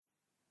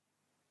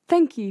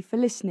Thank you for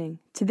listening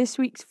to this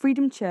week's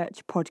Freedom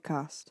Church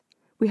podcast.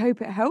 We hope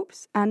it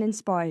helps and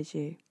inspires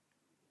you.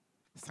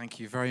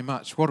 Thank you very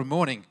much. What a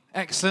morning.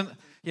 Excellent.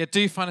 Yeah,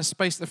 do find a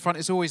space at the front.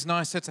 It's always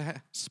nicer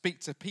to speak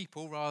to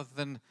people rather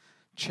than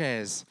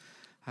chairs.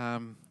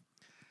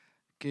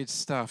 Good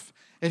stuff.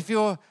 If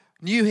you're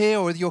new here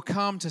or you're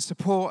come to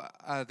support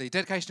the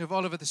dedication of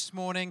Oliver this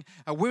morning,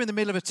 we're in the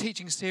middle of a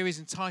teaching series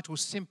entitled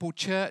Simple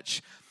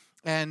Church.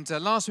 And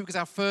last week was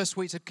our first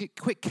week, so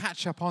quick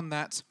catch up on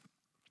that.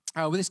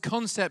 With this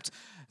concept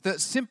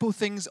that simple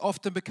things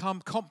often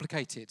become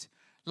complicated.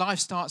 Life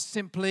starts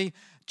simply.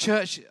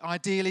 Church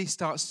ideally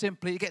starts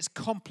simply. It gets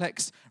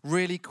complex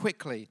really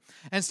quickly.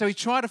 And so we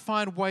try to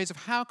find ways of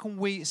how can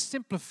we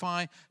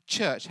simplify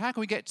church? How can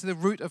we get to the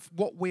root of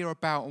what we're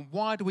about and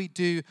why do we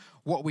do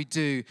what we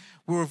do?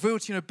 We'll reveal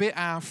to you in a bit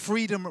our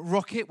Freedom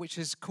Rocket, which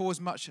has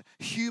caused much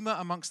humor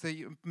amongst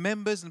the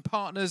members and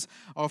partners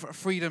of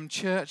Freedom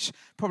Church,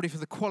 probably for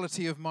the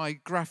quality of my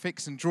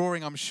graphics and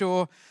drawing, I'm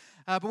sure.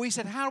 But we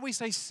said, how do we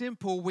stay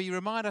simple? We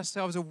remind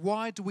ourselves of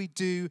why do we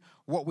do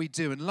what we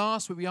do? And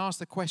last week we asked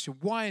the question,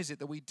 why is it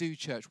that we do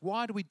church?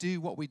 Why do we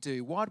do what we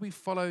do? Why do we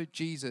follow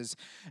Jesus?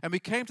 And we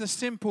came to the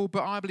simple,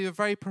 but I believe a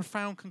very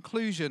profound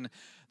conclusion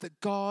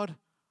that God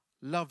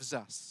loves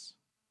us.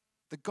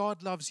 That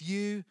God loves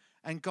you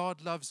and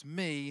God loves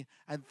me,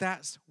 and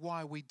that's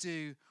why we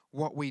do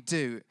what we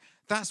do.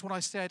 That's what I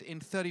said in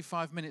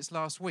 35 minutes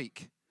last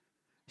week.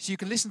 So you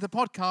can listen to the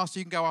podcast,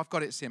 you can go, I've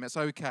got it, Sim, it's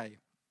okay.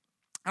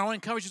 And I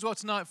want to encourage you as well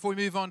tonight, before we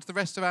move on to the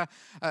rest of our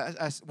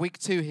week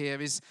 2 here,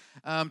 is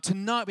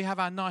tonight we have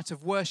our night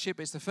of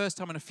worship. It's the first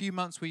time in a few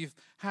months we've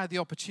had the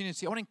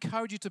opportunity. I want to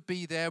encourage you to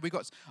be there.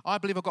 I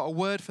believe I've got a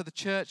word for the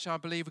church. I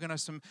believe we're going to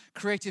have some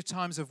creative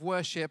times of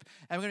worship.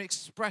 And we're going to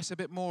express a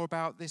bit more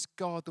about this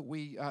God that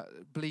we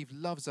believe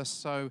loves us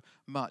so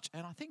much.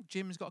 And I think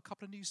Jim's got a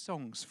couple of new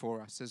songs for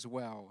us as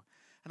well.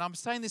 And I'm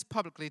saying this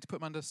publicly to put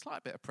him under a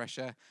slight bit of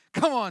pressure.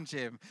 Come on,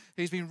 Jim.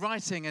 He's been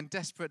writing and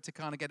desperate to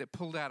kind of get it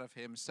pulled out of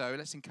him. So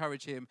let's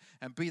encourage him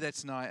and be there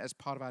tonight as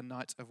part of our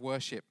night of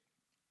worship.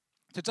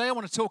 Today I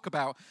want to talk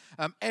about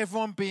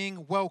everyone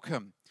being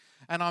welcome.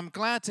 And I'm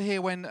glad to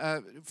hear when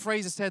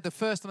Fraser said the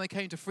first time they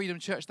came to Freedom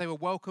Church, they were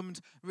welcomed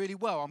really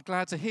well. I'm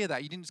glad to hear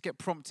that. You didn't just get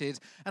prompted.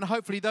 And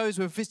hopefully those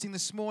who are visiting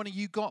this morning,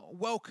 you got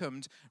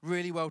welcomed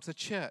really well to the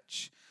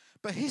church.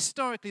 But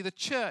historically, the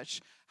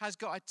church has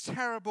got a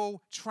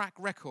terrible track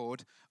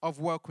record of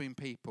welcoming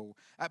people,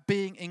 at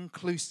being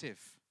inclusive.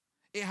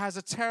 It has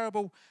a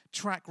terrible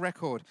track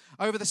record.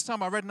 Over the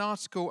summer, I read an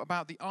article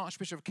about the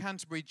Archbishop of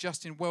Canterbury,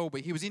 Justin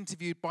Welby. He was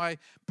interviewed by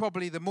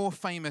probably the more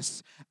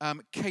famous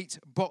Kate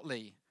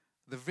Botley,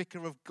 the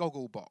Vicar of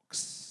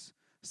Gogglebox.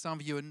 Some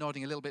of you are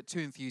nodding a little bit too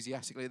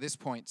enthusiastically at this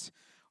point.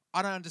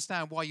 I don't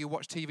understand why you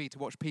watch TV to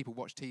watch people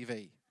watch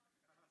TV.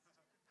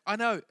 I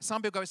know,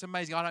 some people go, it's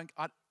amazing.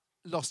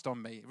 Lost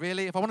on me.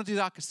 Really? If I want to do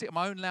that, I could sit in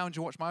my own lounge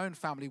and watch my own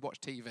family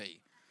watch TV.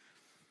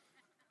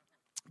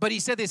 But he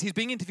said this. He's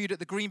being interviewed at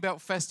the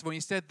Greenbelt Festival, and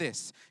he said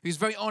this. He was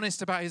very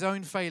honest about his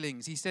own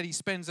failings. He said he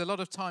spends a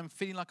lot of time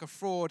feeling like a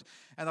fraud,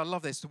 and I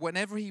love this.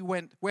 Wherever he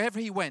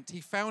went,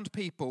 he found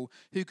people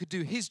who could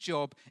do his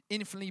job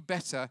infinitely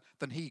better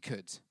than he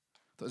could.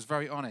 That was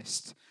very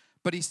honest.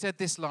 But he said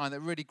this line that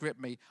really gripped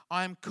me.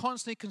 I am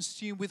constantly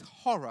consumed with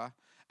horror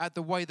at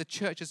the way the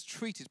church has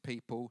treated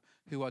people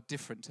who are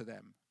different to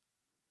them.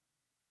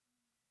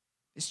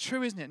 It's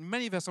true, isn't it?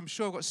 Many of us, I'm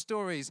sure, have got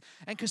stories.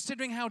 And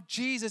considering how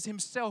Jesus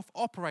himself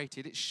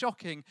operated, it's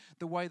shocking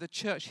the way the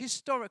church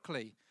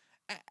historically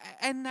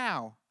and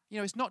now,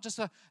 it's not just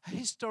a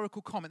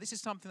historical comment. This is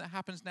something that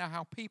happens now,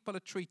 how people are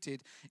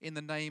treated in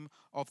the name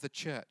of the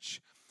church.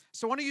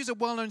 So I want to use a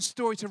well-known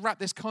story to wrap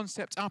this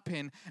concept up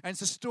in, and it's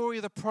the story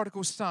of the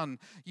prodigal son.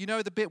 You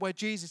know the bit where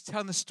Jesus is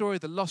telling the story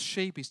of the lost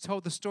sheep. He's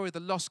told the story of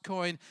the lost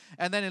coin.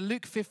 And then in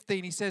Luke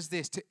 15, he says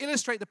this. To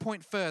illustrate the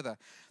point further,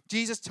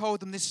 Jesus told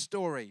them this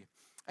story.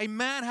 A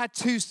man had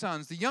 2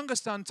 sons. The younger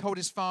son told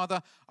his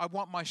father, I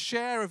want my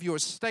share of your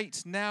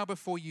estate now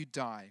before you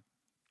die.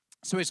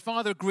 So his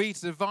father agreed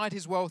to divide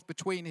his wealth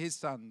between his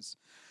sons.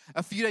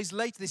 A few days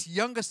later, this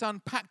younger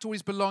son packed all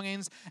his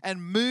belongings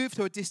and moved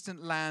to a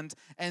distant land,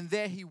 and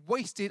there he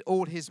wasted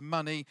all his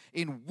money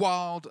in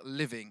wild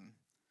living.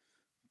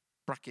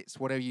 Brackets,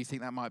 whatever you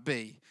think that might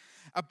be.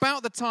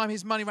 About the time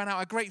his money ran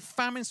out, a great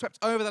famine swept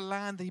over the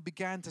land and he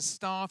began to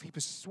starve. He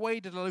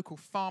persuaded a local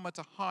farmer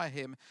to hire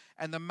him,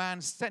 and the man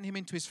sent him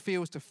into his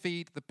fields to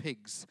feed the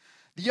pigs.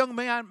 The young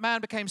man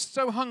became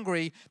so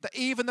hungry that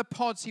even the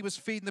pods he was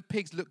feeding the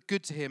pigs looked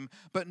good to him,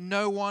 but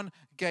no one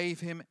gave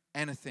him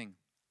anything.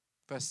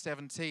 Verse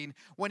 17,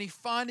 when he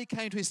finally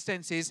came to his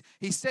senses,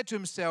 he said to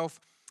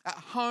himself, at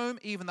home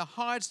even the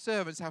hired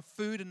servants have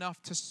food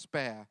enough to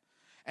spare.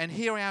 And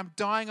here I am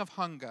dying of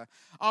hunger.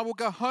 I will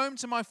go home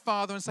to my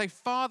father and say,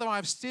 Father, I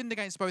have sinned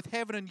against both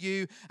heaven and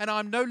you, and I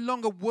am no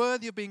longer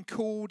worthy of being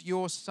called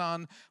your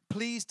son.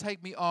 Please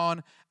take me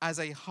on as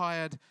a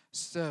hired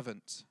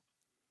servant.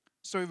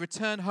 So he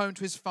returned home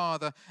to his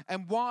father,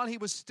 and while he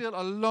was still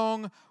a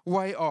long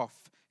way off,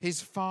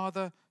 his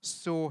father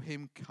saw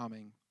him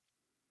coming.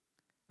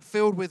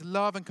 Filled with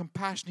love and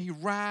compassion, he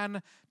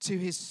ran to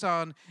his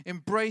son,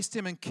 embraced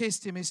him and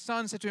kissed him. His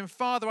son said to him,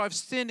 "Father, I've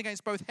sinned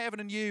against both heaven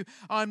and you.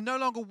 I am no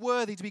longer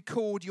worthy to be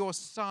called your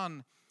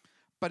son."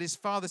 But his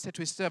father said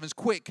to his servants,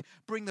 "Quick,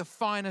 bring the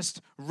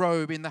finest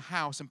robe in the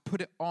house and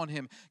put it on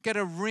him. Get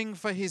a ring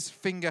for his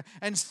finger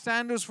and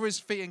sandals for his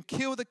feet, and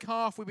kill the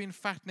calf we've been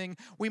fattening.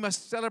 We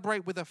must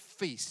celebrate with a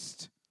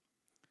feast.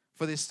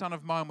 For this son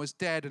of mine was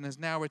dead and has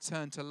now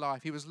returned to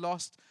life. He was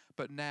lost,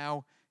 but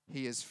now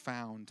he is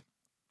found."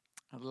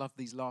 I love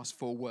these last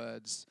 4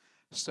 words.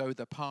 So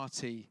the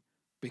party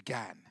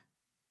began.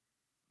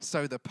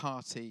 So the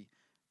party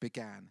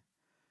began.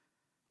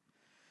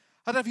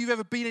 I don't know if you've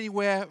ever been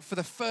anywhere for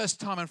the first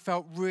time and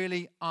felt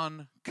really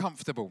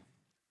uncomfortable.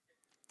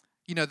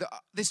 You know,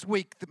 this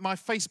week, my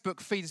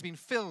Facebook feed has been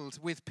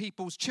filled with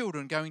people's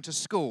children going to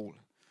school.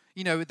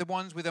 You know, the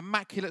ones with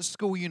immaculate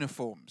school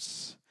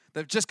uniforms.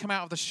 They've just come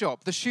out of the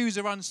shop. The shoes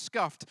are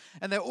unscuffed,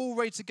 and they're all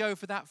ready to go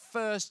for that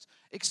first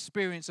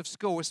experience of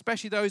school,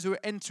 especially those who are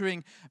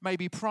entering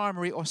maybe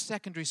primary or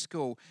secondary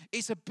school.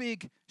 It's a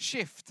big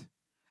shift.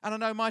 And I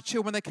know my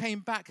children, when they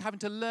came back, having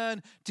to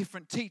learn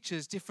different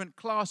teachers, different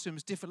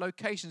classrooms, different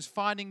locations,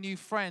 finding new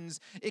friends,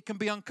 it can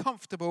be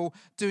uncomfortable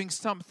doing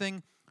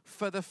something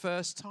for the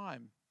first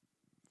time.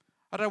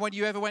 I don't know when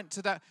you ever went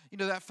to that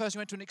first you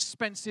went to an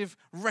expensive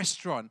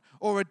restaurant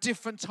or a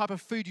different type of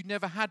food you've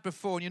never had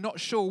before and you're not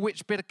sure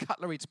which bit of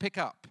cutlery to pick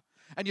up.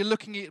 And you're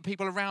looking at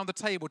people around the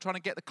table trying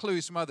to get the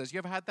clues from others. You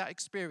ever had that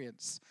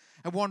experience?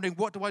 And wondering,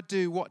 what do I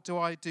do? What do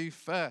I do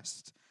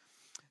first?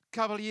 A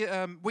couple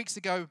of weeks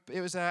ago,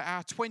 it was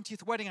our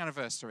 20th wedding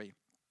anniversary.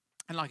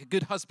 And like a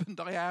good husband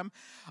I am,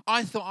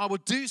 I thought I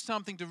would do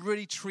something to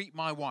really treat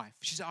my wife.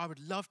 She said, "I would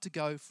love to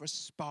go for a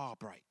spa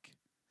break."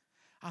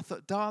 I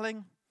thought,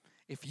 "Darling,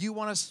 if you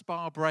want a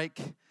spa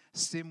break,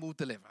 Sim will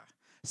deliver."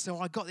 So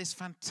I got this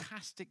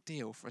fantastic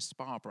deal for a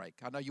spa break.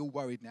 I know you're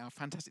worried now.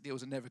 Fantastic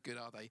deals are never good,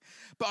 are they?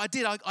 But I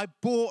did. I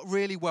bought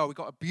really well. We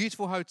got a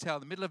beautiful hotel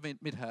in the middle of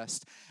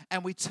Midhurst,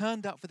 and we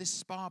turned up for this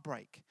spa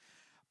break.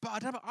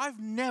 But I've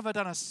never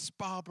done a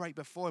spa break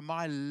before in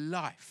my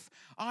life.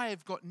 I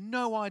have got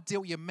no idea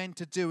what you're meant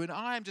to do. And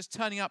I am just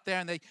turning up there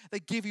and they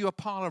give you a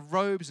pile of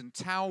robes and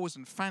towels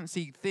and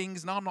fancy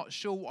things. And I'm not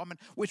sure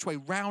which way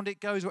round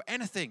it goes or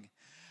anything.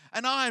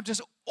 And I am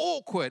just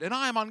awkward and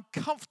I am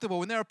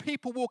uncomfortable. And there are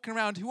people walking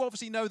around who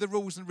obviously know the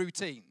rules and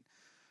routine.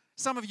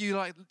 Some of you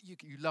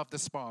you love the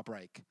spa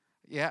break.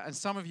 Yeah, and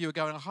some of you are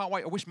going, "I can't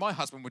wait. I wish my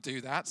husband would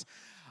do that."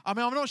 I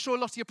mean, I'm not sure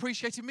Lottie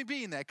appreciated me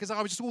being there because I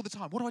was just all the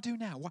time, "What do I do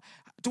now?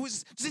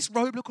 Does this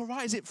robe look all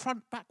right? Is it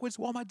front, backwards?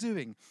 What am I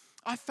doing?"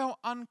 I felt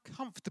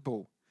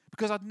uncomfortable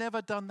because I'd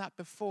never done that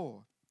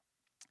before.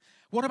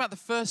 What about the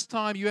first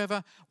time you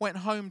ever went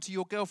home to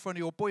your girlfriend or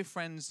your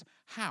boyfriend's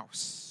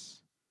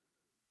house?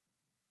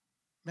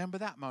 Remember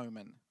that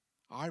moment?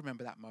 I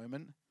remember that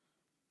moment.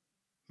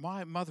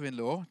 My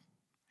mother-in-law,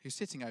 who's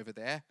sitting over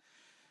there,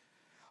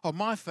 on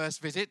my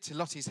first visit to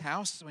Lottie's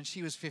house when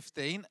she was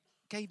 15,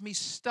 gave me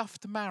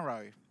stuffed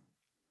marrow.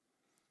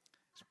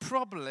 It's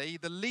probably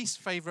the least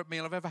favourite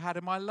meal I've ever had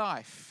in my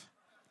life.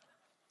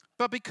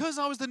 But because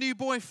I was the new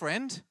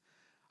boyfriend,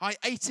 I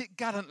ate it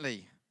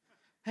gallantly.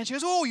 And she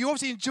goes, "Oh, you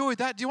obviously enjoyed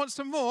that. Do you want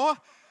some more?"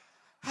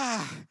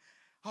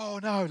 Oh,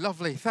 no,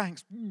 lovely,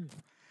 thanks.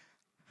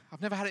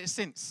 I've never had it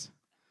since.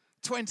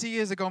 20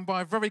 years have gone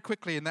by very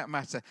quickly in that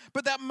matter.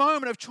 But that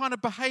moment of trying to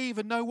behave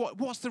and know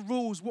what's the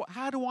rules,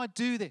 how do I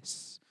do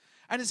this?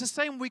 And it's the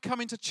same when we come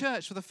into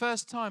church for the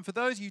first time. For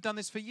those of you who've done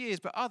this for years,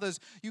 but others,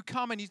 you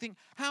come and you think,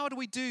 how do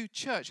we do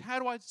church? How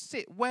do I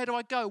sit? Where do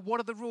I go?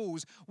 What are the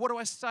rules? What do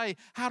I say?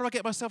 How do I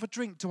get myself a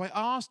drink? Do I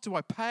ask? Do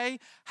I pay?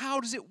 How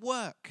does it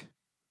work?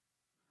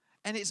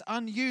 And it's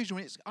unusual,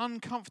 it's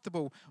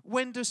uncomfortable.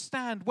 When to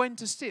stand, when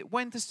to sit,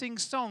 when to sing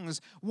songs.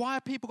 Why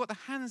have people got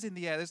their hands in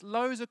the air? There's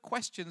loads of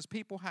questions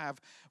people have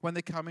when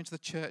they come into the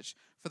church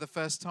for the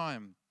first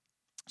time.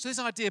 So this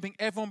idea of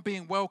everyone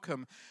being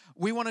welcome,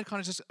 we want to kind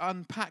of just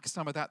unpack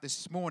some of that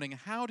this morning.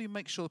 How do you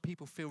make sure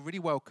people feel really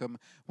welcome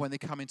when they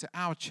come into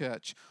our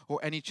church or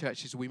any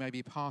churches we may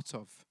be part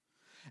of?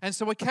 And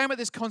so we came at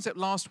this concept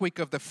last week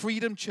of the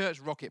Freedom Church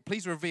rocket.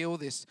 Please reveal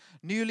this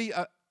newly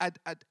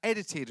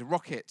edited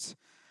rocket.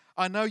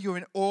 I know you're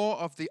in awe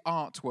of the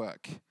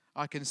artwork.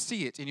 I can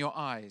see it in your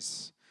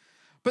eyes.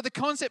 But the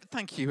concept,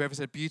 thank you, whoever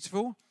said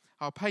beautiful.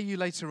 I'll pay you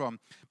later on.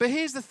 But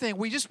here's the thing.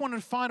 We just want to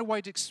find a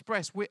way to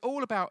express. We're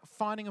all about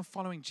finding and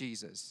following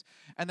Jesus.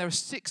 And there are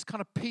 6 kind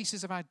of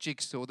pieces of our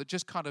jigsaw that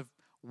just kind of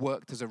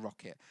worked as a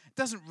rocket. It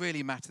doesn't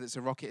really matter that it's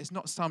a rocket. It's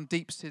not some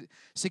deep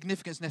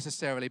significance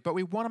necessarily. But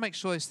we want to make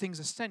sure those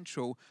things are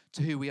central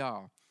to who we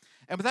are.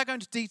 And without going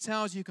into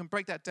details, you can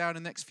break that down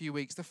in the next few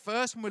weeks. The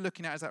first one we're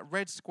looking at is that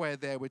red square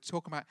there. We're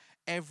talking about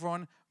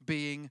everyone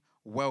being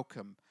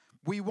welcome.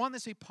 We want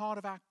this to be part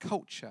of our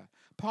culture,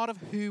 part of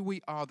who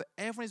we are, that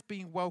everyone is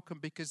being welcome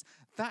because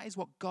that is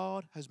what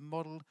God has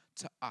modeled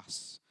to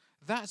us.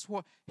 That's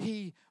what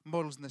he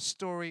models in the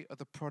story of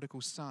the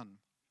prodigal son.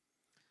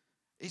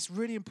 It's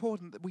really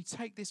important that we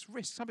take this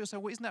risk. Some people say,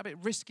 well, isn't that a bit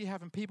risky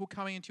having people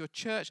coming into your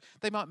church?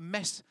 They might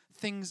mess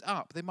things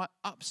up. They might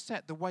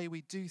upset the way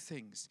we do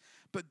things.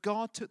 But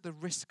God took the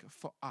risk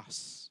for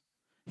us.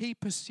 He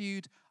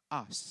pursued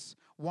us.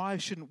 Why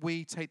shouldn't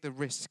we take the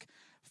risk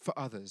for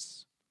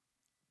others?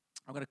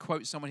 I'm going to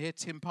quote someone here.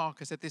 Tim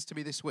Parker said this to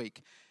me this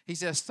week. He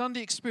said, a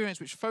Sunday experience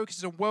which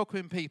focuses on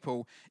welcoming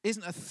people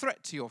isn't a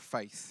threat to your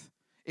faith.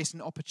 It's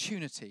an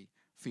opportunity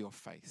for your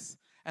faith.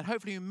 And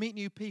hopefully you meet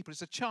new people.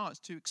 It's a chance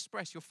to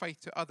express your faith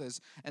to others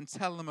and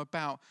tell them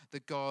about the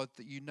God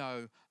that you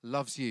know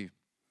loves you.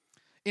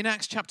 In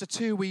Acts chapter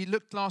 2, we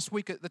looked last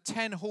week at the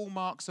 10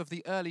 hallmarks of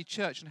the early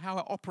church and how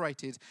it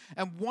operated.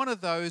 And one of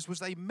those was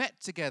they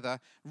met together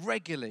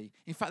regularly.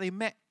 In fact, they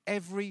met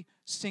every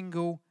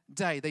single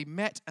day. They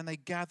met and they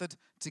gathered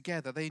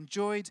together. They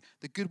enjoyed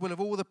the goodwill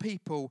of all the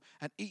people,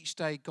 and each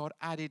day God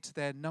added to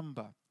their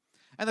number.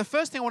 And the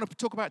first thing I want to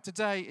talk about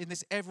today in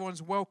this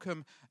everyone's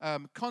welcome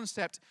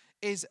concept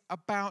is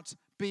about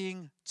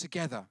being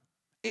together.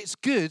 It's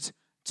good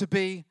to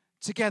be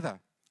together.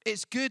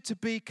 It's good to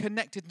be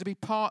connected and to be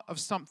part of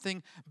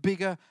something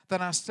bigger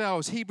than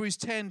ourselves. Hebrews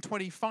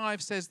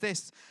 10:25 says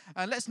this,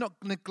 let's not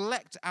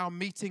neglect our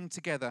meeting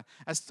together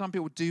as some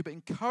people do, but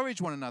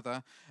encourage one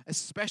another,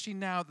 especially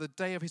now the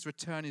day of his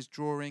return is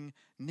drawing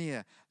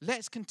near.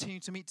 Let's continue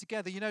to meet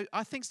together. You know,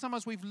 I think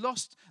sometimes we've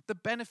lost the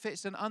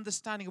benefits and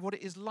understanding of what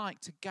it is like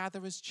to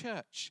gather as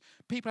church.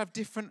 People have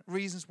different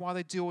reasons why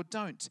they do or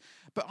don't.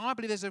 But I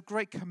believe there's a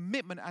great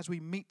commitment as we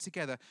meet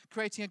together,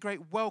 creating a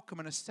great welcome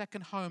and a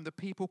second home that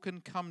people can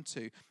come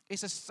to.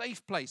 It's a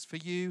safe place for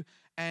you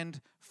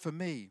and for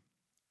me.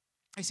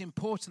 It's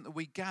important that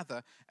we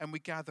gather and we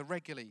gather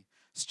regularly.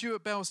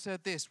 Stuart Bell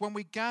said this, when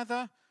we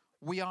gather,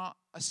 we are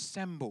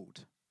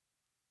assembled.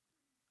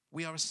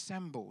 We are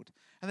assembled.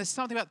 And there's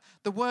something about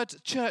the word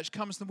church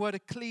comes from the word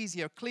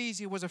ecclesia.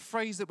 Ecclesia was a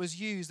phrase that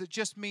was used that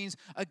just means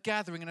a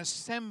gathering, an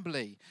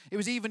assembly. It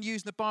was even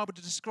used in the Bible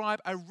to describe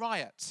a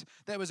riot.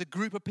 There was a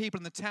group of people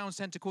in the town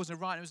centre causing a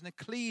riot. It was an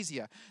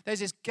ecclesia. There's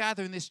this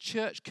gathering, this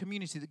church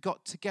community that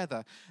got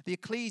together. The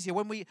ecclesia,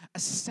 when we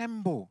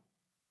assemble,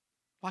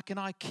 like an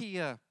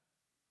IKEA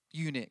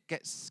unit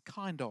gets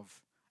kind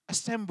of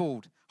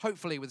assembled,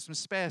 hopefully with some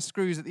spare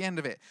screws at the end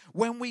of it.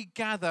 When we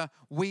gather,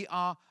 we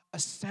are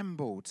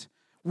assembled.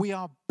 We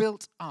are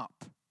built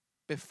up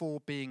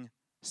before being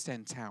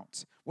sent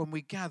out. When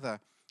we gather,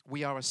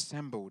 we are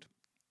assembled.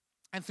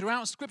 And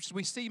throughout Scripture,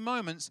 we see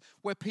moments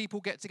where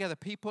people get together,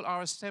 people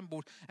are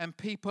assembled, and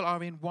people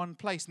are in one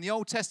place. In the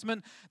Old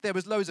Testament, there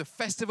was loads of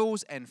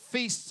festivals and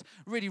feasts,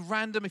 really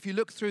random. If you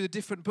look through the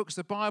different books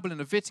of the Bible, in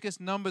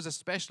Leviticus, Numbers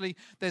especially,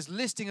 there's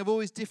listing of all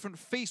these different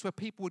feasts where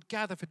people would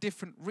gather for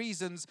different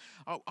reasons.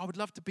 I would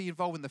love to be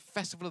involved in the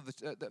festival of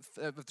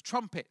the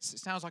trumpets. It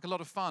sounds like a lot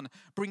of fun.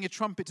 Bring your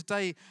trumpet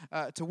today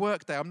to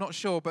work day, I'm not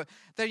sure. But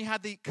then you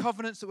had the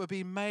covenants that were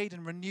being made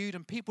and renewed,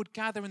 and people would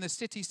gather in the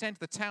city centre,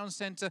 the town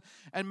centre,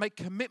 and make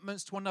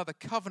commitments to one another,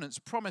 covenants,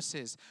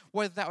 promises,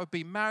 whether that would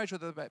be marriage,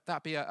 whether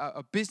that be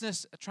a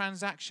business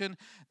transaction.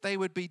 They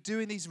would be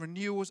doing these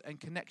renewals and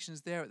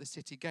connections there at the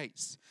city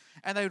gates.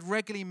 And they would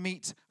regularly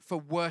meet for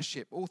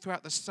worship. All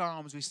throughout the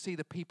Psalms, we see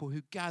the people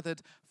who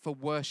gathered for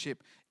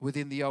worship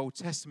within the Old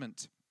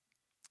Testament.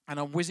 And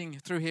I'm whizzing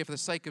through here for the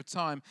sake of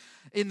time.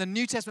 In the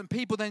New Testament,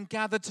 people then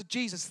gathered to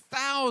Jesus.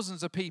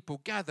 Thousands of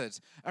people gathered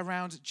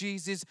around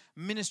Jesus'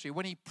 ministry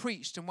when he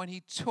preached and when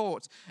he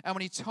taught and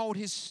when he told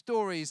his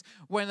stories.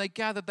 When they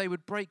gathered, they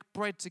would break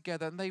bread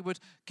together and they would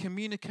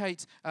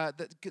communicate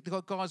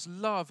God's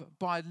love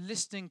by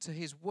listening to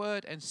his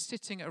word and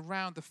sitting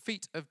around the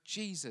feet of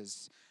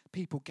Jesus.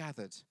 People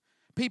gathered.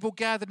 People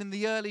gathered in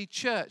the early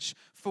church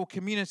for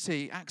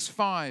community, Acts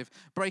 5,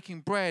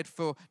 breaking bread,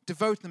 for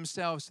devoting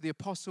themselves to the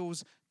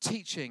apostles'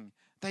 teaching.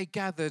 They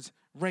gathered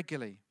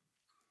regularly.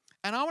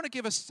 And I want to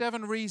give us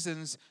 7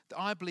 reasons that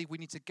I believe we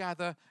need to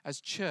gather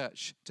as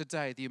church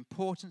today, the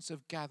importance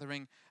of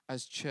gathering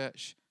as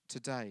church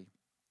today.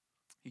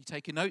 Are you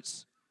taking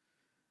notes?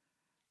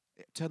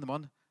 Turn them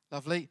on.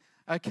 Lovely.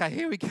 Okay,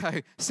 here we go.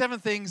 7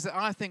 things that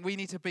I think we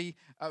need to be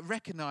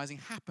recognizing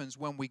happens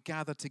when we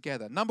gather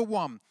together. Number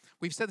 1,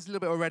 we've said this a little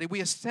bit already, we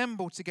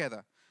assemble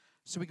together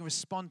so we can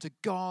respond to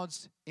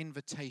God's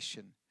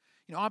invitation.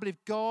 You know, I believe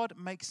God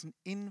makes an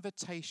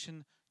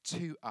invitation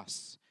to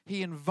us.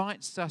 He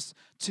invites us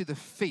to the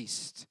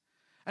feast.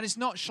 And it's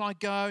not, shall I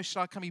go,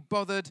 shall I come be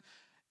bothered?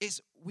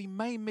 It's, we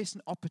may miss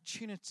an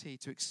opportunity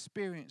to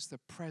experience the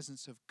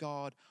presence of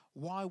God.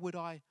 Why would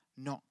I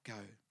not go?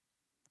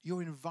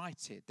 You're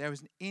invited. There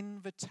is an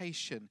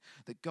invitation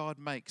that God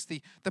makes.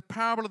 The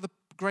parable of the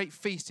great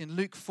feast in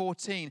Luke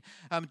 14,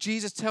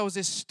 Jesus tells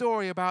this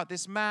story about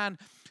this man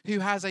who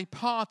has a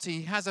party,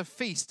 he has a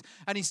feast,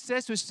 and he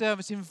says to his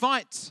servants,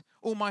 invite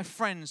all my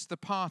friends to the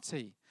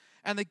party.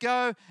 And they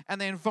go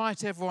and they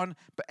invite everyone,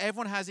 but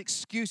everyone has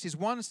excuses.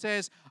 One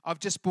says, I've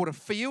just bought a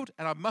field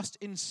and I must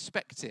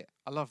inspect it.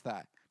 I love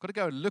that. Got to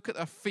go and look at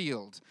a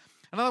field.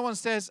 Another one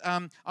says,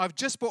 I've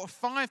just bought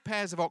 5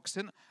 pairs of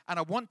oxen and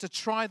I want to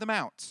try them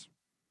out.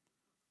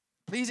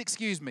 Please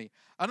excuse me.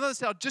 Another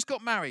says, I just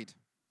got married,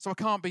 so I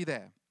can't be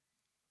there.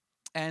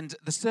 And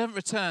the servant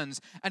returns,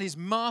 and his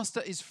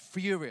master is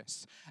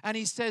furious. And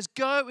he says,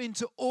 go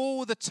into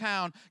all the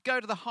town, go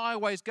to the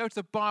highways, go to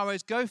the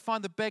byways, go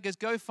find the beggars,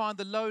 go find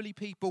the lowly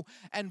people,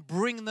 and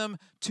bring them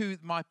to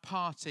my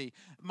party.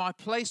 My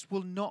place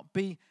will not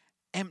be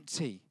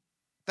empty.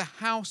 The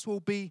house will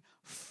be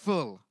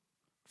full.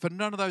 For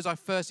none of those I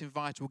first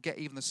invited will get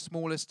even the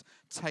smallest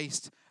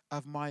taste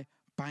of my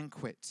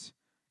banquet.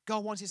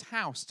 God wants his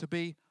house to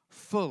be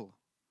full.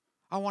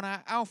 I want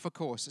our Alpha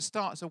course that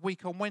starts a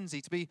week on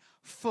Wednesday to be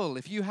full.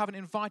 If you haven't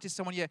invited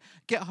someone yet,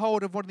 get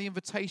hold of one of the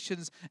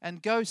invitations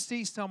and go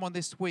see someone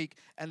this week,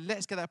 and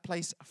let's get that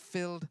place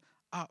filled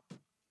up.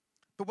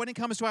 But when it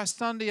comes to our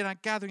Sunday and our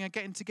gathering and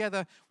getting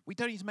together, we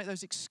don't need to make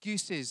those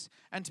excuses.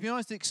 And to be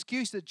honest, the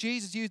excuse that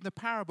Jesus used in the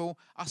parable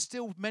are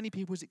still many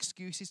people's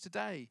excuses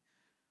today.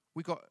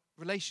 We've got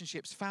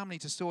relationships, family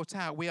to sort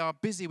out. We are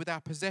busy with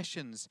our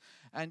possessions.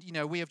 And,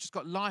 we have just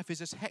got life is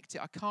just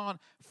hectic. I can't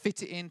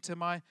fit it into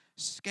my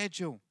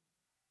schedule.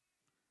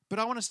 But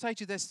I want to say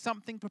to you, there's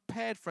something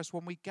prepared for us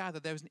when we gather.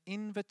 There is an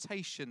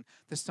invitation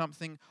to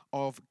something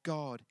of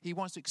God. He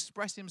wants to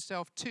express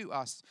himself to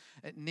us.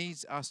 It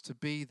needs us to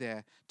be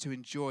there to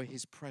enjoy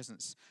his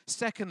presence.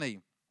 Secondly,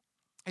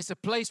 it's a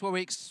place where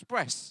we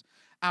express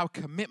our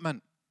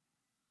commitment.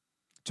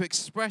 To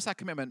express our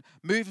commitment,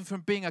 moving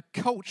from being a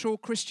cultural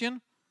Christian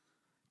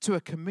to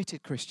a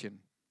committed Christian.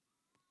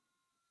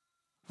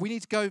 We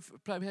need to go for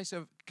a place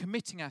of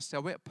committing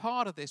ourselves. We're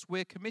part of this.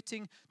 We're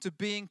committing to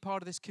being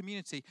part of this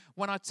community.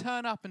 When I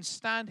turn up and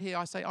stand here,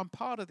 I say, I'm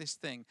part of this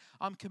thing.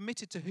 I'm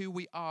committed to who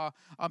we are.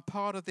 I'm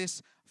part of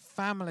this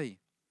family.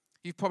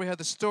 You've probably heard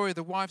the story of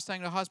the wife saying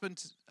to her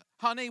husband,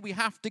 honey, we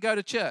have to go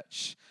to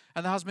church.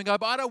 And the husband goes,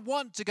 but I don't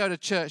want to go to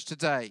church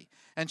today.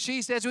 And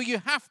she says, well, you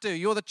have to.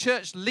 You're the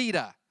church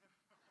leader.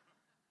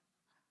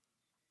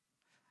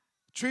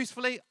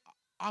 Truthfully,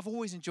 I've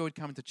always enjoyed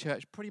coming to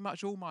church pretty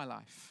much all my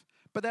life.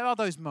 But there are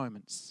those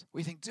moments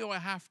where you think, do I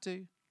have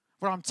to?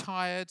 Where I'm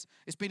tired,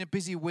 it's been a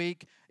busy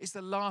week, it's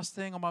the last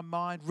thing on my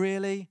mind,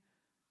 really?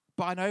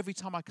 But I know every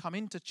time I come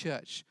into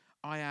church,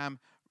 I am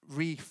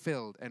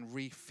refilled and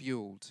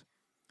refueled.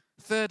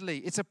 Thirdly,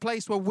 it's a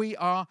place where we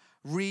are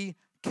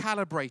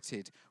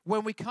recalibrated.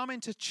 When we come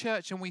into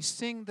church and we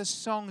sing the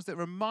songs that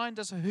remind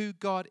us of who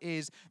God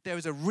is, there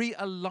is a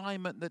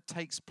realignment that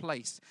takes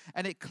place,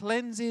 and it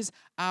cleanses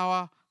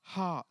our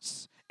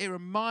hearts. It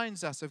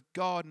reminds us of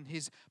God and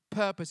his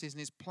purposes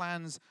and his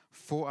plans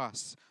for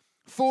us.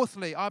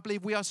 Fourthly, I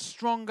believe we are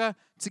stronger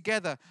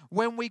together.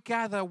 When we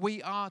gather,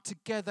 we are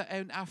together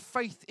and our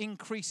faith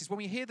increases. When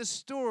we hear the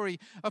story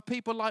of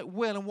people like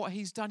Will and what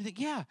he's done, you think,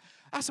 yeah,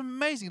 that's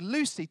amazing.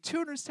 Lucy,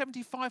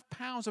 275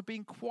 pounds of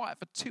being quiet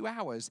for 2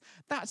 hours.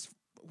 That's,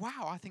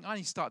 wow, I think I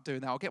need to start doing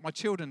that. I'll get my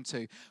children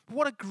to. But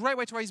what a great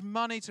way to raise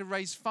money, to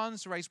raise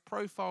funds, to raise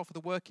profile for the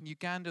work in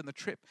Uganda and the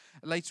trip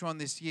later on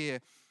this year.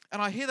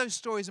 And I hear those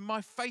stories and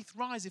my faith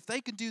rises. If they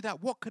can do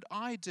that, what could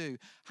I do?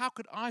 How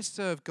could I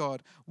serve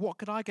God? What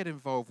could I get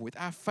involved with?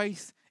 Our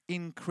faith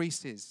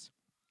increases.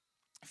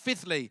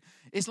 Fifthly,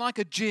 it's like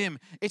a gym.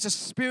 It's a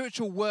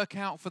spiritual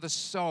workout for the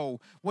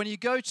soul. When you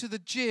go to the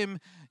gym,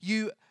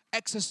 you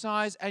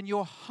exercise and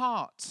your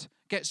heart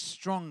gets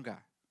stronger.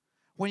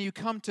 When you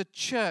come to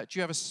church,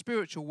 you have a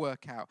spiritual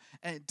workout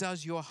and it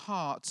does your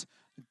heart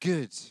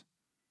good.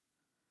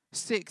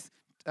 Sixth,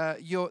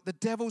 the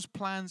devil's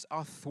plans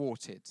are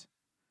thwarted.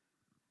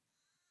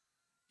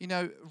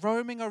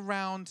 Roaming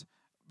around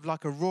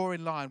like a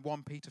roaring lion,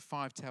 1 Peter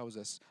 5 tells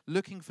us,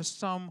 looking for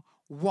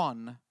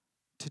someone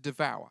to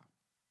devour.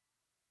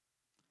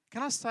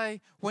 Can I say,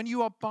 when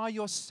you are by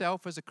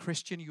yourself as a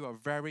Christian, you are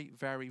very,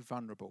 very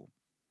vulnerable.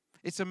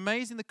 It's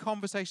amazing the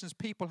conversations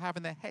people have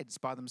in their heads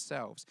by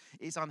themselves.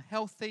 It's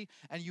unhealthy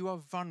and you are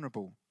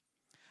vulnerable.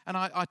 And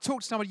I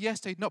talked to somebody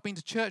yesterday who'd not been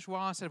to church for a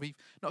while. I said, we've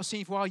not seen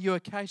you for a while. You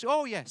okay? She said,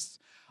 oh, yes.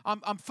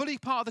 I'm fully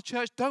part of the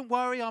church. Don't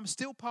worry. I'm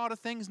still part of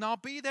things and I'll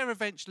be there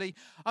eventually.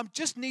 I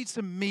just need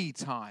some me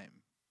time.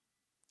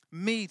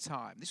 Me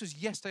time. This was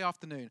yesterday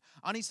afternoon.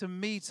 I need some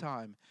me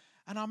time.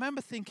 And I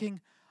remember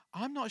thinking,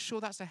 I'm not sure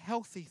that's a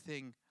healthy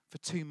thing for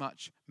too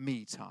much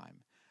me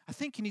time. I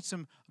think you need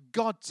some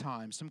God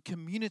time, some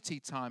community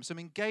time, some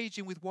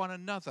engaging with one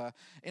another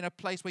in a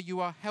place where you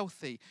are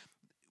healthy.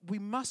 We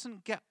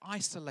mustn't get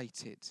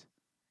isolated.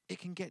 It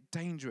can get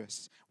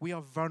dangerous. We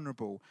are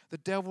vulnerable. The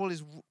devil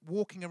is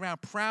walking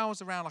around,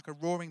 prowls around like a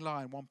roaring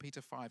lion, 1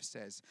 Peter 5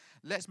 says.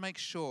 Let's make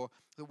sure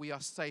that we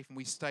are safe and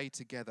we stay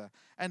together.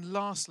 And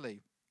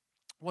lastly,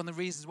 one of the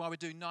reasons why we're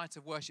doing Night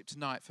of Worship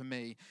tonight for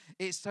me,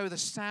 it's so the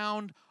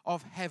sound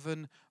of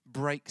heaven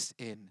breaks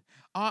in.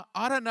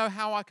 I don't know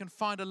how I can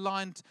find a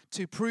line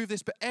to prove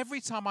this, but every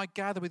time I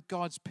gather with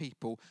God's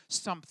people,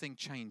 something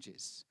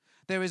changes.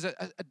 there is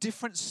a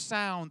different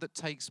sound that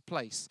takes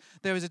place.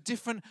 There is a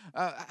different,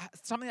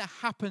 something that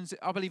happens,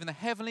 I believe, in the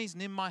heavenlies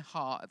and in my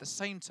heart at the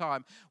same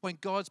time when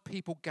God's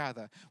people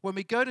gather. When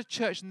we go to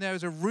church and there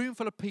is a room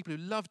full of people who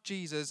love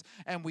Jesus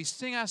and we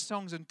sing our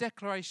songs and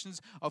declarations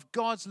of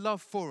God's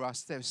love for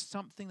us, there is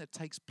something that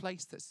takes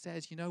place that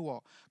says, you know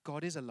what?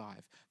 God is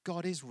alive.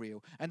 God is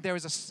real. And there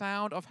is a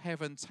sound of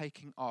heaven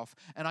taking off.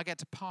 And I get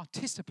to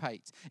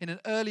participate in an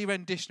early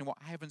rendition of what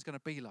heaven's going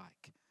to be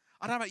like.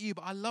 I don't know about you,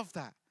 but I love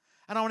that.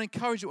 And I want to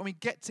encourage you, when we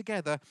get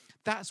together,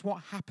 that's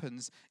what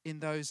happens in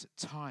those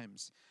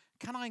times.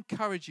 Can I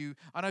encourage you?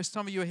 I know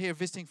some of you are here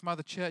visiting from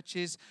other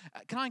churches.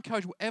 Can I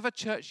encourage whatever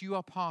church you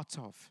are part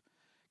of?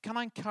 Can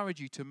I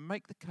encourage you to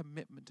make the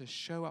commitment to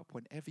show up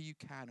whenever you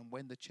can and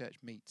when the church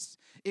meets?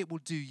 It will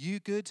do you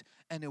good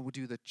and it will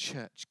do the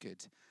church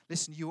good.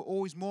 Listen, you are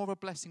always more of a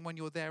blessing when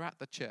you're there at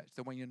the church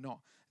than when you're not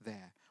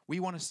there. We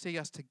want to see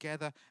us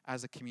together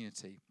as a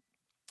community.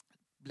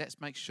 Let's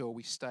make sure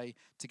we stay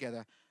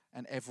together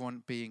and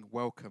everyone being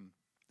welcome.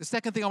 The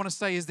second thing I want to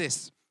say is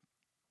this.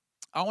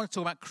 I want to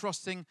talk about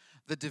crossing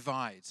the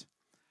divide.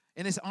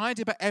 In this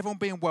idea about everyone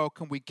being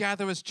welcome, we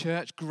gather as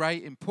church,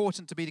 great,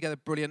 important to be together,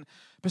 brilliant.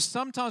 But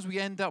sometimes we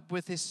end up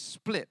with this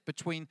split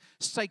between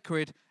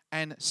sacred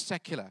and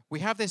secular.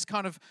 We have this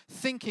kind of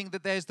thinking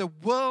that there's the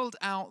world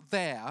out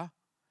there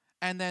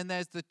and then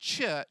there's the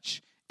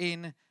church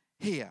in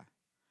here.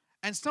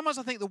 And sometimes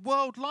I think the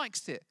world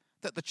likes it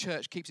that the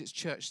church keeps its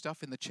church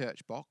stuff in the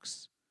church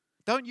box.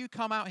 Don't you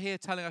come out here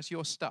telling us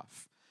your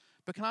stuff.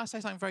 But can I say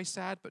something very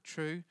sad but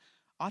true?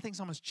 I think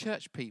some of us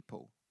church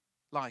people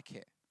like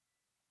it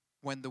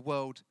when the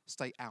world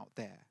stay out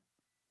there.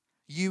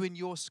 You in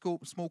your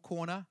small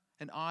corner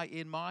and I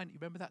in mine. You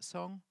remember that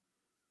song?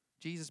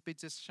 Jesus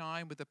bids us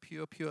shine with a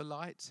pure, pure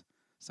light.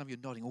 Some of you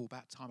are nodding, all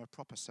about time, a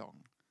proper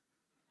song.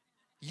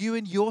 You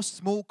in your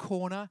small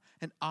corner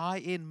and I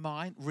in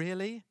mine.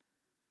 Really?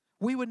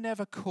 We were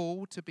never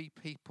called to be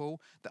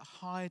people that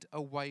hide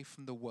away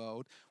from the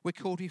world. We're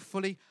called to be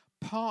fully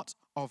part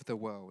of the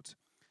world.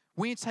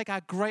 We need to take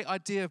our great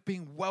idea of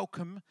being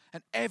welcome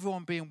and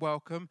everyone being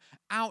welcome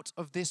out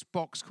of this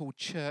box called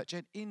church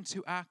and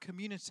into our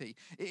community.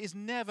 It is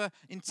never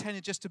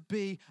intended just to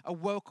be a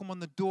welcome on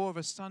the door of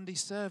a Sunday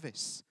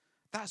service.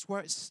 That's where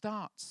it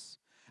starts.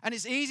 And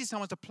it's easy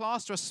sometimes to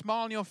plaster a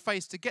smile on your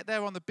face, to get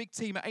there on the big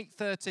team at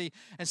 8:30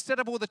 and set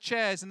up all the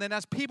chairs. And then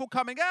as people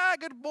coming,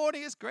 good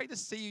morning, it's great to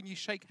see you. And you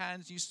shake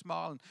hands, you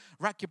smile and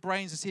rack your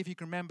brains to see if you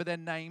can remember their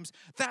names.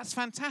 That's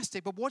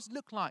fantastic. But what does it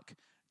look like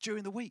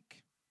during the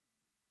week?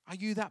 Are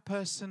you that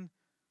person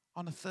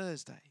on a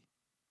Thursday?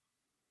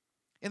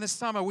 In the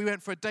summer, we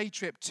went for a day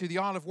trip to the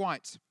Isle of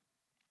Wight.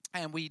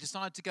 And we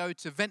decided to go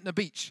to Ventnor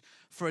Beach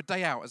for a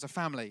day out as a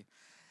family.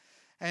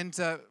 And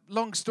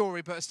long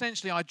story, but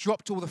essentially I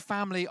dropped all the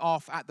family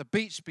off at the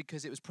beach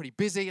because it was pretty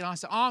busy. And I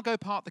said, I'll go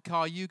park the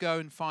car, you go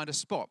and find a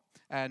spot.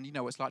 And you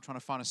know what it's like trying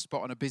to find a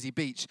spot on a busy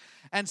beach.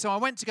 And so I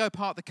went to go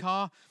park the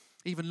car.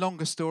 Even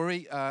longer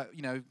story,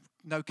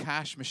 no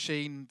cash,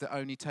 machine that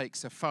only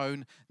takes a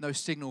phone, no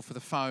signal for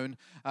the phone.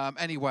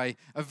 Anyway,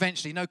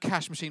 eventually, no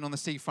cash machine on the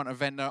seafront of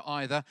Ventnor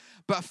either.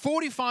 But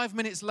 45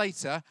 minutes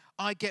later,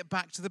 I get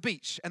back to the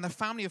beach, and the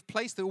family have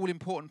placed the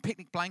all-important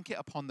picnic blanket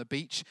upon the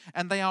beach,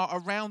 and they are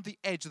around the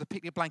edge of the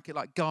picnic blanket,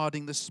 like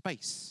guarding the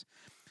space.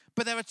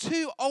 But there are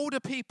two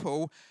older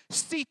people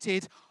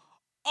seated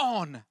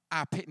on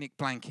our picnic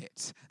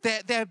blanket.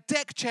 Their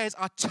deck chairs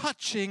are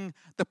touching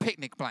the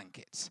picnic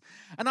blanket.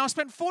 And I've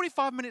spent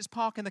 45 minutes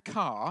parking the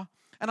car,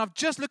 and I'm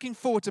just looking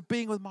forward to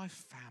being with my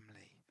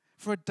family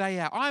for a day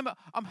out.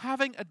 I'm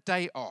having a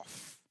day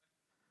off,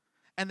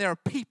 and there are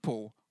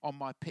people on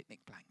my picnic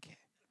blanket.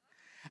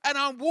 And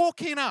I'm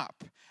walking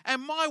up, and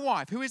my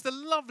wife, who is the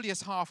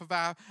loveliest half of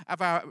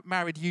our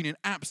married union,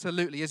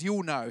 absolutely, as you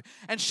all know,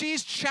 and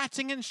she's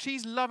chatting and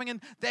she's loving,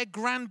 and their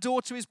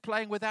granddaughter is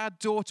playing with our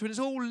daughter, and it's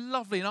all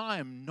lovely, and I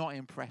am not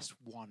impressed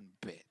one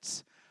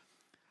bit.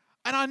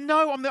 And I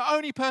know I'm the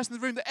only person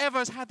in the room that ever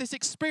has had this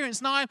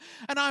experience, and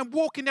I'm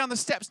walking down the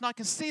steps, and I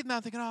can see them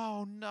now thinking,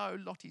 oh no,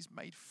 Lottie's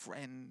made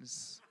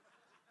friends.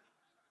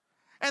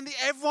 And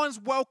everyone's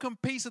welcome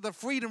piece of the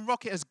Freedom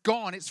Rocket has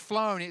gone. It's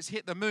flown. It's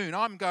hit the moon.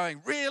 I'm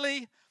going,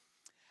 really?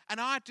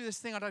 And I had to do this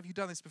thing. I don't know if you've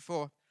done this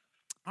before.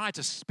 I had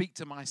to speak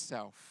to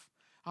myself.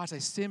 I say,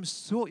 Sim,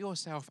 sort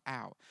yourself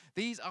out.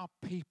 These are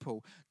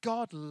people.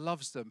 God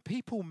loves them.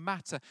 People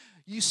matter.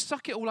 You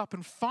suck it all up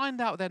and find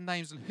out their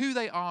names and who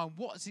they are and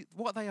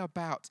what they are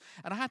about.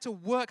 And I had to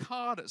work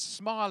hard at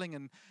smiling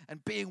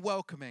and being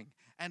welcoming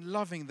and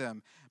loving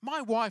them.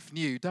 My wife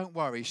knew, don't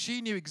worry. She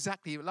knew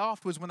exactly.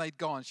 Afterwards, when they'd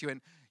gone, she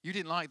went, you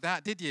didn't like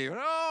that, did you?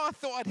 Oh, I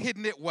thought I'd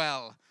hidden it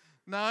well.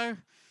 No?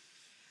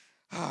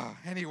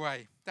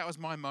 Anyway, that was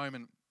my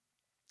moment.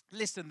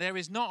 Listen, there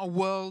is not a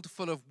world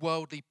full of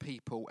worldly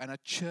people and a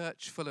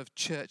church full of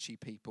churchy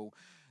people.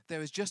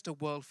 There is just a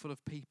world full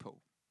of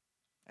people.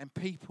 And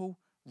people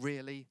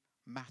really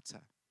matter.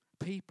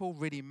 People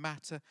really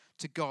matter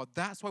to God.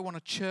 That's why I want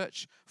a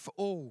church for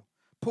all.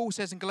 Paul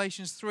says in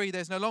Galatians 3,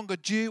 there's no longer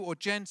Jew or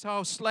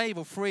Gentile, slave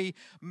or free,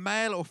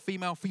 male or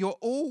female, for you're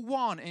all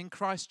one in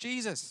Christ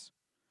Jesus.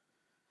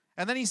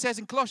 And then he says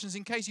in Colossians,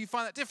 in case you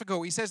find that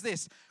difficult, he says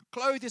this: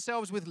 clothe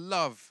yourselves with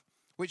love,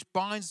 which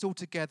binds us all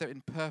together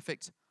in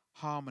perfect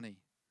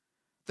harmony.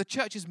 The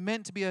church is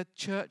meant to be a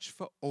church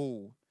for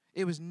all.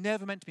 It was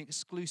never meant to be an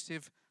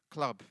exclusive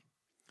club.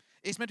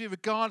 It's meant to be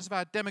regardless of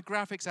our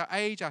demographics, our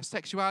age, our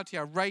sexuality,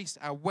 our race,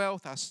 our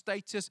wealth, our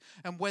status,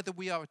 and whether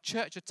we are a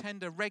church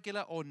attender,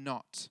 regular or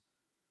not.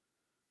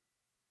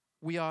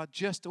 We are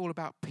just all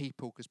about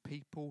people because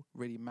people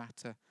really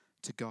matter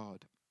to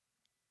God.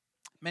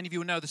 Many of you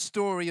will know the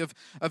story of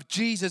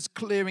Jesus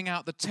clearing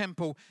out the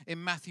temple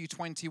in Matthew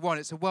 21.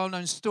 It's a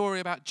well-known story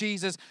about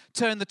Jesus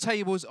turning the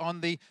tables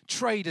on the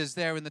traders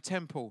there in the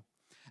temple.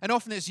 And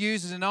often it's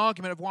used as an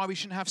argument of why we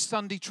shouldn't have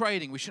Sunday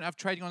trading. We shouldn't have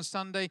trading on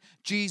Sunday.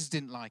 Jesus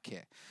didn't like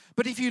it.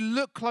 But if you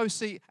look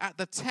closely at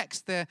the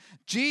text there,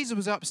 Jesus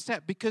was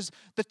upset because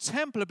the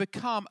temple had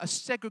become a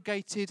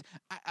segregated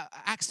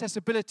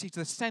accessibility to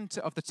the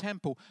center of the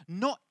temple.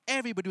 Not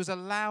everybody was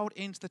allowed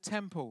into the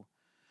temple.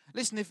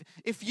 Listen,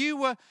 if you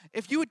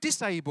were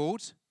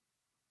disabled,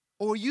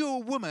 or you were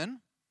a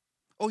woman,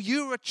 or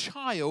you were a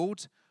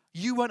child,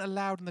 you weren't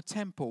allowed in the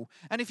temple.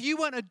 And if you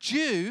weren't a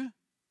Jew,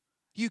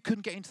 you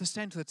couldn't get into the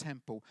center of the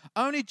temple.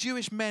 Only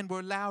Jewish men were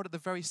allowed at the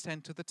very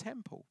center of the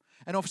temple.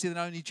 And obviously then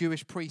only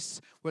Jewish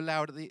priests were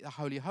allowed at the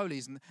Holy of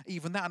Holies, and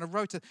even that on a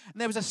rota. And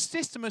there was a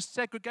system of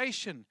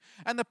segregation.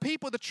 And the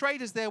people, the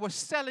traders there, were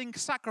selling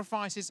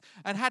sacrifices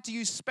and had to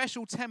use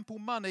special temple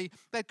money.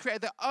 They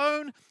created their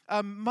own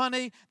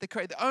money. They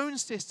created their own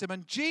system.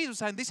 And Jesus was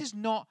saying, this is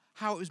not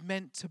how it was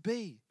meant to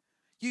be.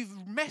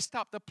 You've messed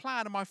up the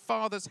plan of my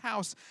Father's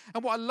house.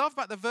 And what I love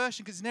about the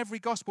version, because it's in every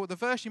gospel, the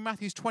version in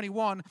Matthew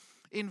 21,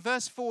 in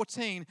verse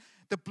 14,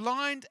 the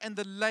blind and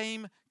the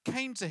lame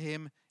came to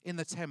him in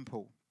the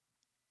temple.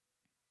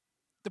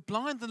 The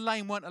blind and the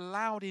lame weren't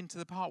allowed into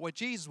the part where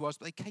Jesus was,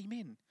 but they came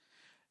in.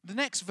 The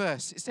next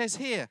verse, it says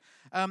here,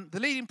 the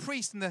leading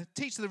priest and the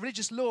teacher of the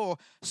religious law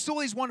saw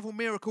these wonderful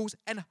miracles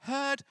and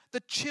heard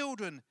the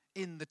children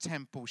in the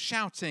temple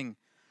shouting,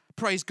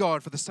 "Praise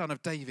God for the Son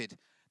of David."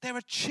 There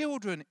are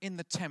children in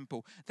the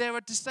temple. There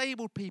are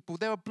disabled people.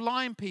 There are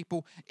blind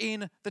people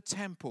in the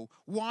temple.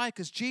 Why?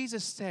 Because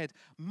Jesus said,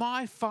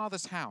 my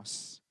Father's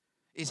house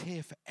is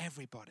here for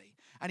everybody.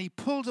 And he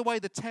pulled away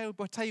the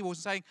tables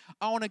saying,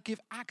 I want to give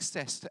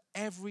access to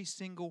every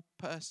single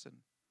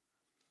person.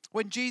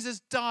 When Jesus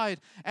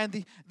died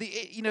and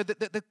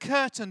the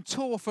curtain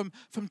tore from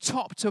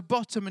top to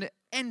bottom and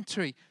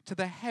entry to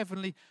the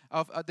heavenly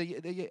of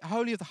the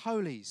Holy of the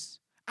Holies,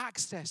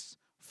 access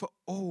for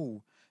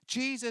all.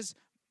 Jesus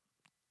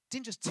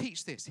didn't just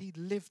teach this, he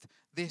lived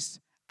this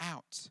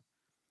out.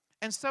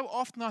 And so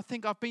often I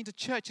think I've been to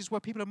churches where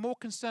people are more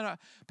concerned about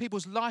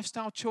people's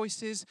lifestyle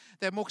choices,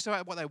 they're more concerned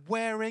about what they're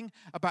wearing,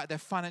 about their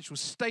financial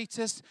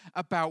status,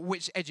 about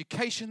which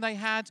education they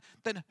had,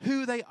 than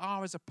who they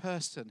are as a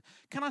person.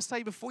 Can I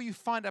say, before you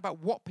find out about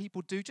what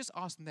people do, just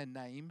ask them their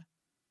name.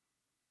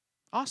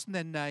 Ask them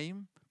their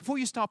name. Before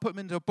you start putting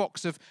them into a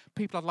box of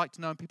people I'd like to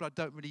know and people I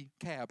don't really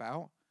care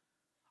about,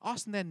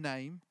 ask them their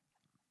name.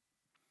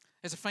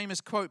 There's a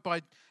famous quote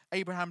by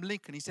Abraham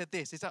Lincoln. He said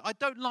this, he said, I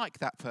don't like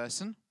that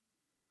person.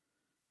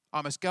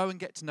 I must go and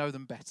get to know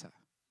them better.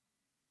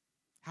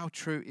 How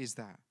true is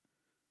that?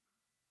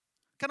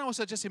 Can I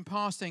also, just in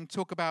passing,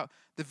 talk about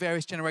the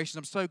various generations?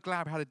 I'm so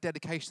glad we had a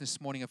dedication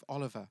this morning of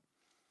Oliver.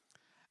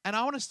 And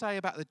I want to say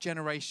about the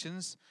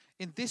generations,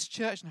 in this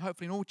church and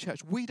hopefully in all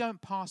church, we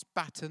don't pass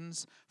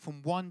batons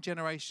from one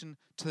generation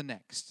to the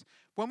next.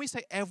 When we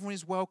say everyone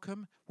is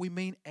welcome, we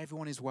mean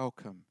everyone is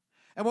welcome.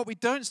 And what we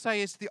don't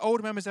say is to the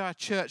older members of our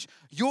church,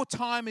 your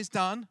time is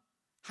done,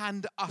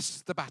 hand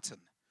us the baton.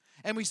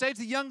 And we say to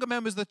the younger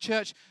members of the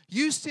church,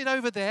 you sit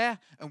over there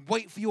and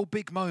wait for your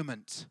big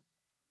moment.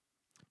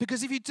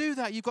 Because if you do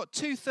that, you've got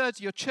 2/3 of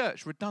your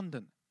church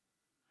redundant.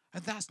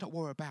 And that's not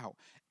what we're about.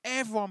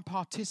 Everyone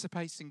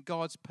participates in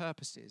God's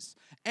purposes.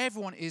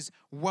 Everyone is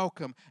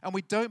welcome. And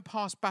we don't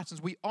pass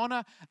batons. We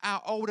honor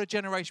our older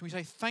generation. We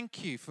say,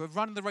 thank you for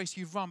running the race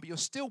you've run, but you're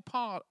still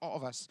part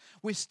of us.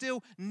 We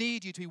still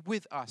need you to be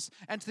with us.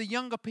 And to the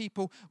younger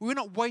people, we're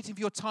not waiting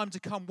for your time to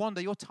come one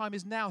day. Your time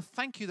is now.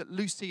 Thank you that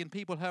Lucy and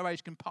people her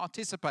age can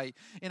participate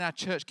in our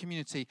church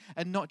community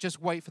and not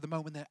just wait for the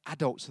moment when they're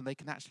adults and they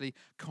can actually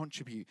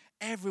contribute.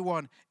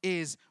 Everyone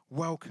is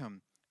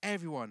welcome.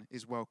 Everyone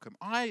is welcome.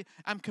 I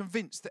am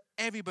convinced that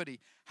everybody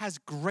has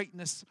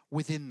greatness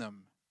within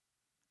them.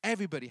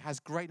 Everybody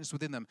has greatness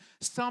within them.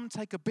 Some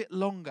take a bit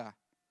longer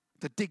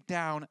to dig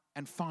down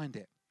and find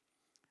it.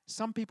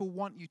 Some people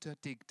want you to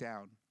dig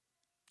down.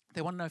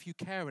 They want to know if you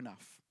care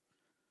enough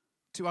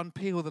to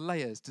unpeel the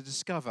layers, to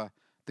discover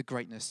the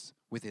greatness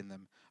within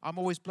them. I'm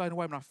always blown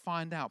away when I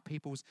find out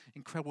people's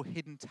incredible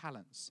hidden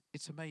talents.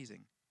 It's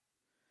amazing.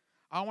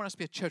 I want us to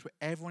be a church where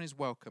everyone is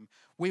welcome.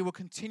 We will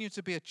continue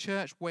to be a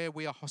church where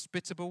we are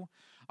hospitable.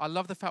 I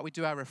love the fact we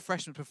do our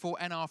refreshments before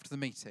and after the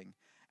meeting.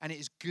 And it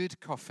is good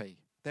coffee.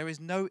 There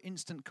is no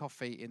instant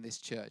coffee in this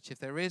church. If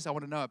there is, I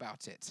want to know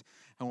about it.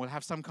 And we'll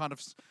have some kind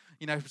of,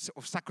 sort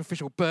of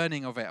sacrificial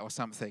burning of it or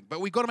something. But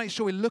we've got to make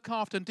sure we look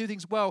after and do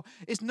things well.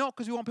 It's not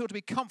because we want people to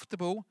be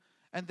comfortable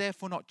and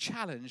therefore not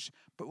challenged,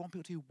 but we want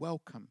people to be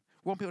welcome.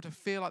 We want people to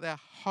feel like they're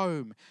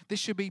home. This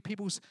should be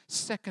people's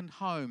second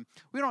home.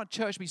 We don't want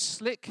church to be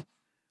slick.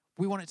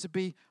 We want it to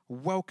be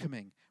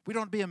welcoming. We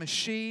don't want it to be a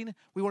machine.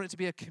 We want it to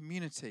be a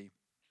community.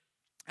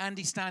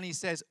 Andy Stanley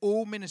says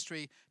all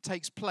ministry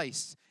takes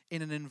place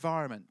in an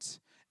environment.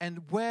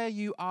 And where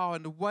you are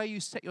and the way you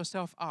set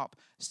yourself up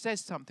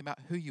says something about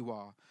who you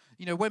are.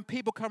 You know, when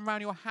people come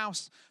around your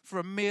house for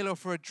a meal or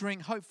for a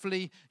drink,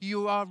 hopefully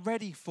you are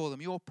ready for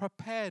them. You're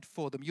prepared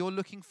for them. You're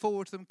looking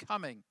forward to them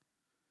coming.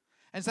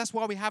 And so that's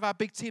why we have our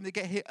big team that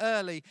get here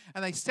early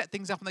and they set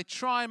things up and they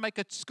try and make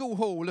a school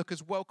hall look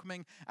as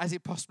welcoming as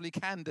it possibly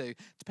can do,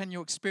 depending on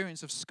your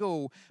experience of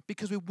school,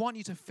 because we want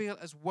you to feel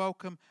as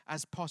welcome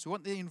as possible. We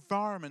want the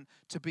environment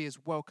to be as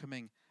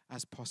welcoming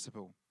as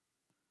possible.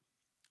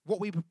 What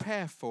we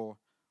prepare for,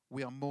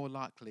 we are more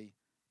likely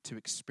to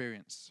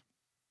experience.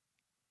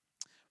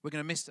 We're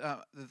going to miss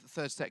the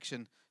third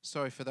section.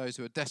 Sorry for those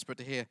who are desperate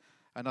to hear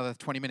another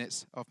 20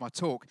 minutes of my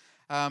talk.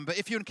 But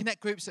if you're in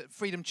Connect groups at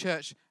Freedom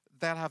Church,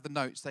 they'll have the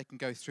notes. They can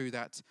go through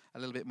that a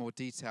little bit more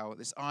detail.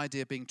 This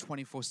idea of being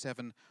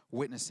 24/7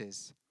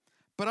 witnesses.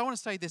 But I want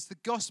to say this. The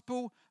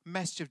gospel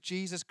message of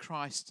Jesus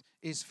Christ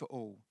is for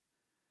all.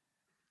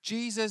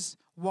 Jesus,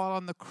 while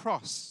on the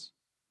cross,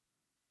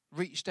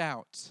 reached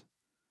out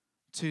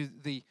to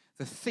the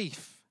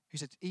thief who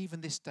said,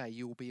 even this day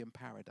you will be in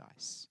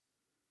paradise.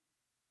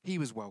 He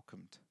was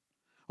welcomed.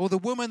 Or the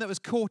woman that was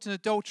caught in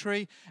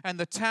adultery and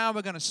the town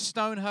were going to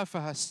stone her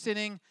for her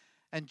sinning,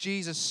 and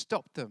Jesus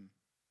stopped them.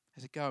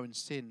 He said, go and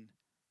sin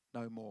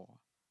no more.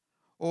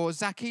 Or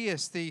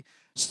Zacchaeus, the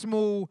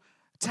small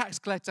tax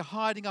collector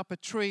hiding up a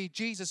tree,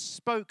 Jesus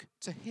spoke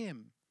to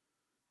him.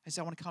 He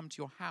said, I want to come to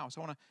your house.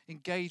 I want to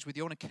engage with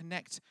you. I want to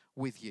connect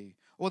with you.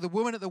 Or the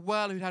woman at the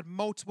well who'd had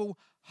multiple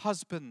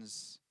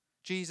husbands.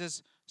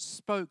 Jesus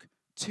spoke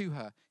to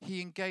her. He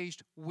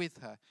engaged with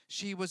her.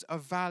 She was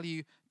of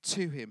value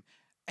to him.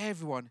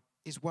 Everyone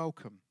is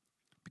welcome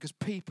because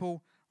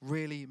people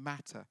really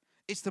matter.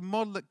 It's the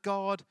model that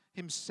God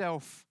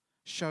himself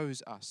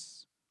shows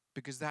us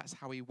because that's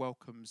how he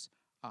welcomes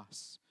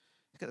us.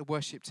 Let's get the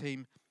worship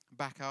team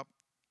back up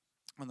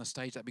on the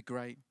stage. That'd be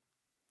great.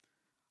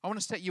 I want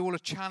to set you all a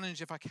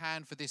challenge if I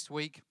can for this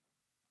week.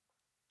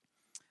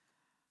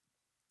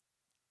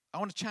 I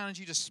want to challenge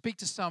you to speak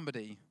to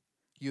somebody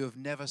you have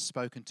never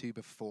spoken to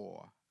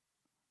before.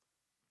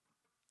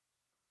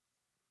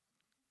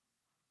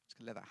 Just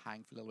going to let that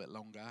hang for a little bit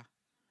longer.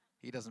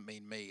 He doesn't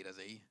mean me, does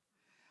he?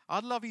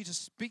 I'd love you to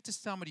speak to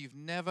somebody you've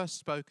never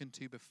spoken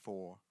to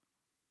before.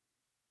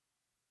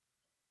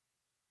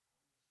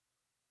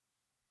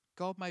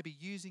 God may be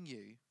using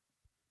you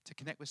to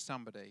connect with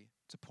somebody,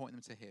 to point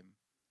them to him.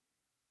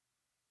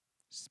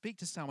 Speak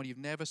to someone you've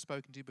never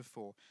spoken to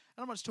before.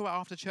 And I'm not just talking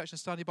about after church and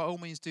Sunday, by all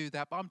means do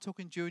that, but I'm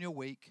talking during your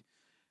week.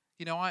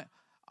 You know,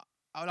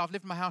 I've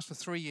lived in my house for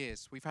 3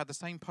 years. We've had the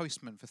same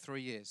postman for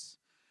 3 years.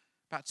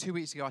 About 2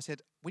 weeks ago, I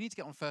said, we need to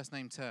get on first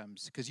name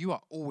terms because you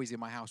are always in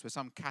my house with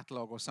some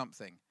catalogue or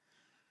something.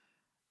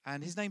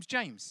 And his name's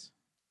James.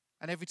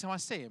 And every time I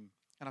see him,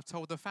 and I've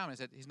told the family, I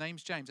said, his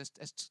name's James.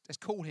 Let's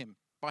call him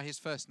by his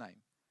first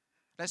name.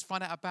 Let's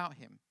find out about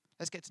him.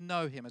 Let's get to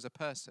know him as a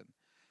person.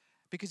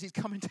 Because he's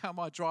coming down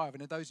my drive,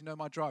 and those who know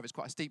my drive, it's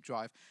quite a steep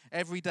drive.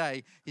 Every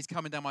day he's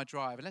coming down my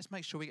drive, and let's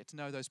make sure we get to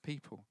know those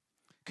people.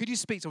 Could you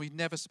speak to someone you've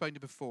never spoken to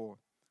before?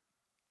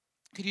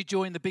 Could you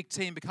join the big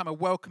team, become a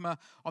welcomer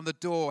on the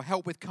door,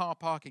 help with car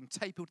parking,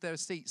 take people to their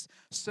seats,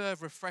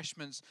 serve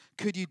refreshments?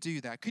 Could you do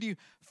that? Could you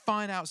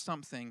find out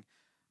something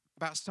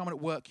about someone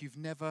at work you've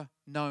never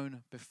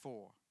known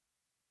before?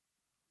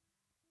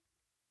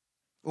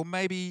 Or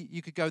maybe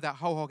you could go that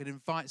whole hog and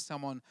invite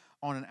someone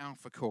on an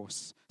Alpha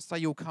course. Say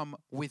you'll come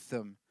with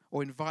them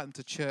or invite them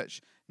to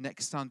church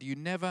next Sunday. You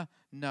never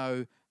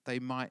know, they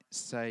might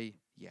say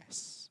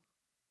yes.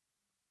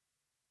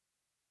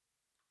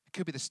 It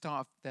could be the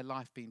start of their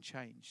life being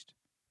changed.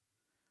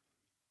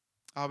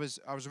 I was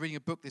reading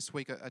a book this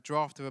week, a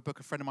draft of a book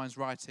a friend of mine's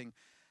writing,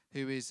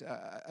 who is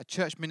a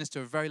church minister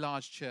of a very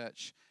large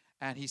church.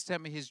 And he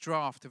sent me his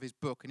draft of his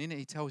book. And in it,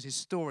 he tells his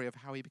story of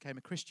how he became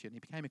a Christian. He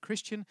became a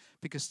Christian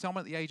because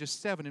someone at the age of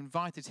 7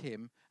 invited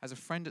him as a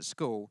friend at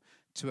school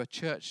to a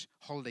church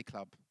holiday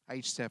club,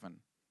 age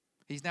 7.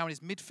 He's now in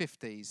his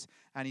mid-50s,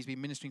 and he's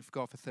been ministering for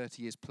God for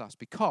 30 years plus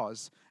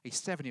because a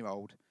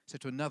 7-year-old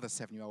said to another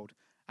 7-year-old,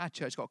 our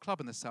church got a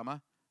club in the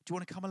summer. Do you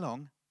want to come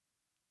along?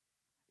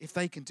 If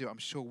they can do it, I'm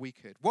sure we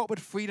could. What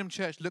would Freedom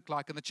Church look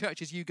like and the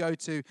churches you go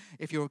to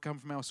if you come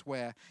from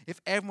elsewhere? If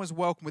everyone was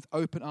welcomed with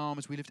open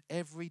arms, we lived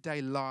everyday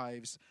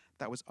lives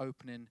that was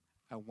opening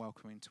and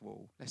welcoming to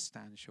all. Let's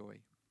stand, shall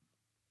we?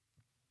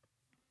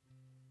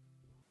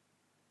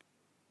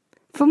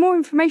 For more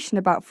information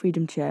about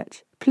Freedom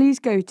Church, please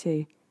go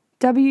to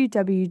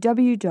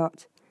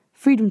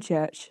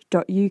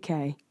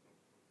www.freedomchurch.uk.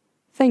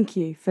 Thank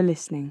you for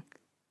listening.